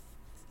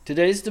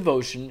Today's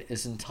devotion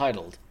is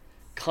entitled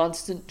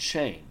Constant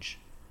Change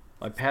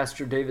by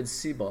Pastor David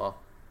Seabaugh,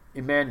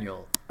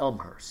 Emmanuel,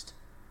 Elmhurst.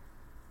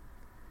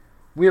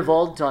 We have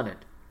all done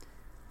it.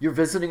 You're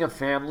visiting a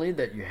family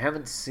that you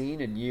haven't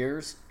seen in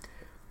years.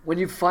 When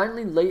you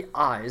finally lay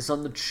eyes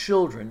on the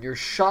children, your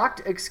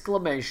shocked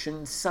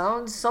exclamation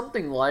sounds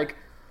something like,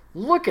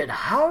 "Look at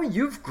how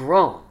you've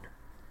grown."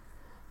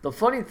 The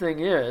funny thing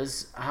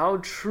is how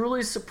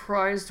truly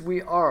surprised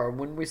we are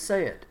when we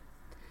say it.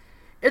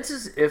 It's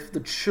as if the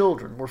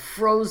children were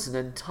frozen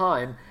in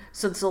time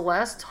since the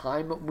last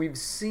time we've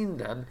seen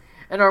them,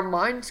 and our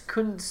minds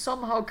couldn't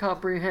somehow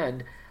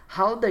comprehend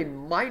how they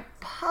might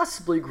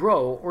possibly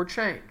grow or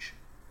change.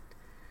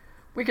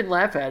 We can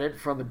laugh at it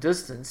from a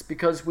distance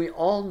because we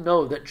all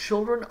know that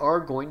children are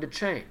going to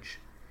change.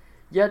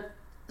 Yet,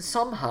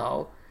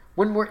 somehow,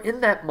 when we're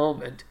in that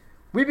moment,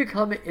 we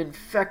become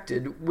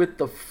infected with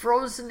the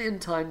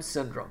frozen-in-time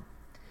syndrome.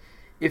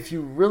 If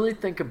you really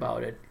think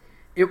about it,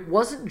 it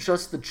wasn't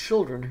just the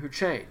children who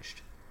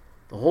changed.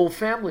 The whole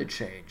family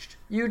changed.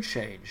 You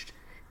changed.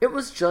 It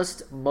was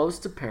just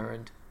most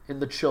apparent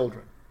in the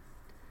children.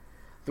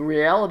 The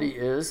reality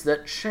is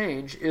that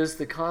change is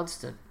the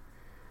constant.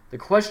 The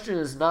question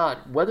is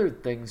not whether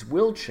things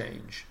will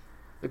change.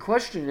 The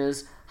question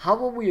is, how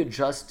will we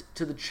adjust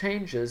to the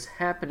changes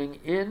happening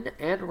in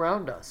and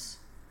around us?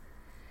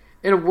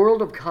 In a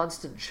world of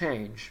constant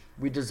change,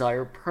 we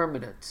desire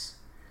permanence,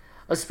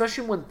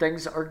 especially when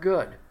things are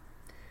good.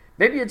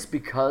 Maybe it's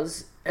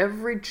because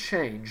every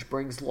change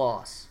brings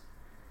loss.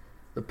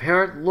 The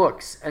parent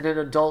looks at an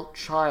adult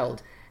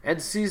child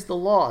and sees the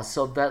loss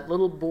of that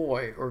little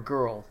boy or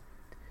girl.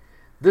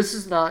 This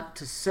is not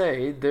to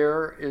say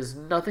there is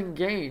nothing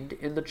gained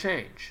in the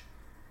change,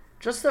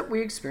 just that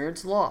we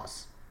experience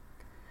loss.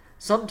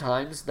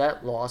 Sometimes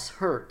that loss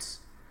hurts,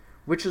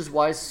 which is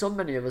why so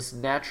many of us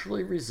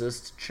naturally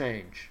resist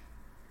change.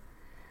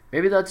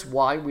 Maybe that's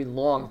why we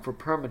long for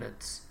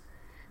permanence.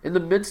 In the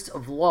midst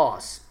of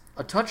loss,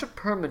 a touch of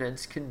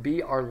permanence can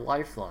be our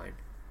lifeline.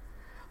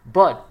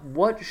 But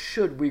what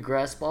should we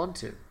grasp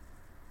onto?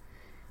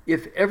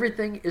 If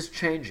everything is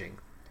changing,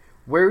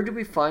 where do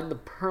we find the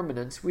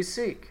permanence we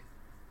seek?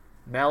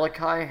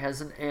 Malachi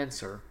has an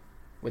answer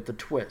with a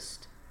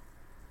twist.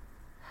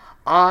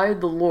 I,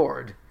 the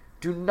Lord,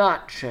 do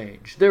not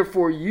change.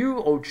 Therefore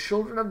you, O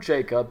children of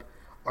Jacob,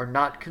 are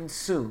not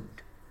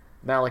consumed.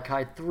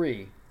 Malachi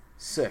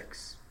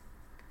 3:6.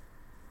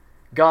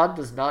 God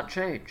does not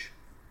change.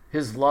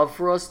 His love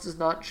for us does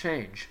not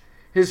change.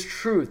 His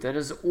truth and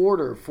His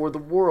order for the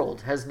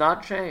world has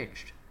not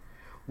changed.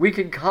 We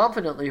can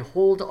confidently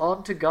hold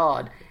on to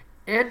God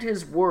and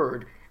His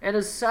Word and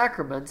His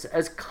sacraments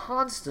as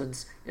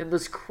constants in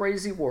this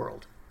crazy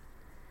world.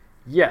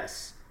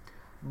 Yes,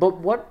 but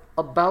what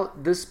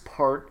about this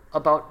part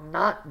about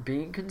not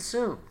being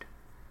consumed?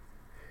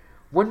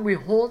 When we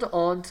hold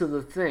on to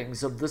the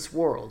things of this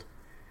world,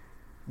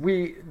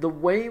 the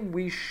way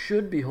we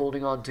should be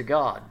holding on to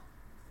God,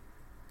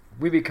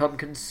 we become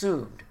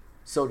consumed,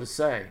 so to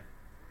say.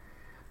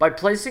 By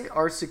placing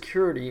our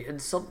security in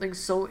something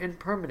so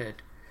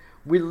impermanent,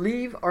 we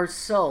leave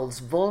ourselves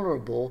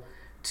vulnerable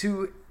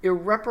to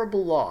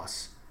irreparable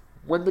loss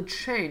when the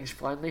change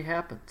finally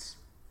happens.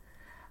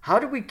 How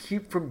do we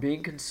keep from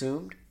being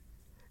consumed?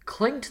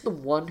 Cling to the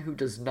one who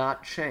does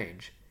not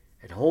change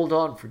and hold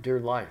on for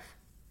dear life.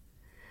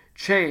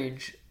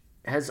 Change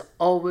has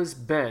always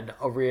been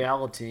a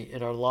reality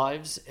in our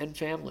lives and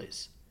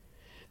families.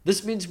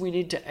 This means we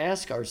need to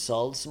ask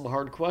ourselves some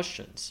hard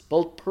questions,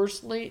 both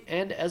personally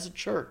and as a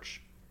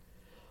church.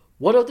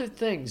 What other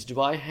things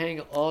do I hang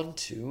on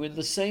to in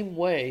the same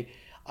way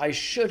I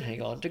should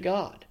hang on to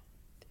God?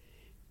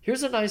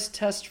 Here's a nice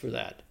test for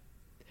that.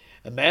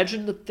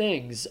 Imagine the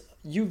things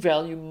you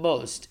value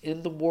most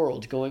in the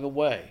world going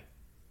away.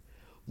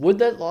 Would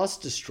that loss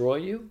destroy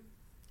you?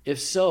 If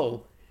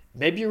so,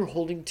 maybe you're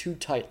holding too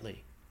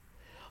tightly.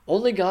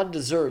 Only God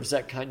deserves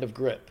that kind of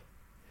grip.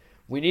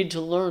 We need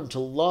to learn to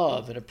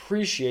love and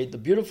appreciate the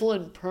beautiful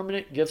and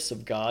permanent gifts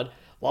of God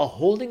while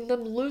holding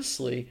them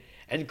loosely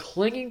and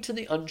clinging to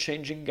the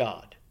unchanging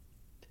God.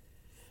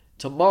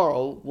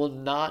 Tomorrow will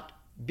not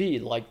be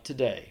like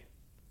today,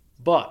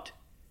 but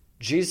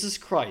Jesus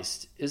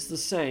Christ is the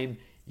same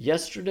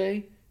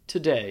yesterday,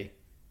 today,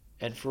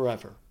 and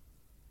forever.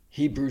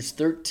 Hebrews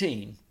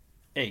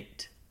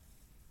 13:8.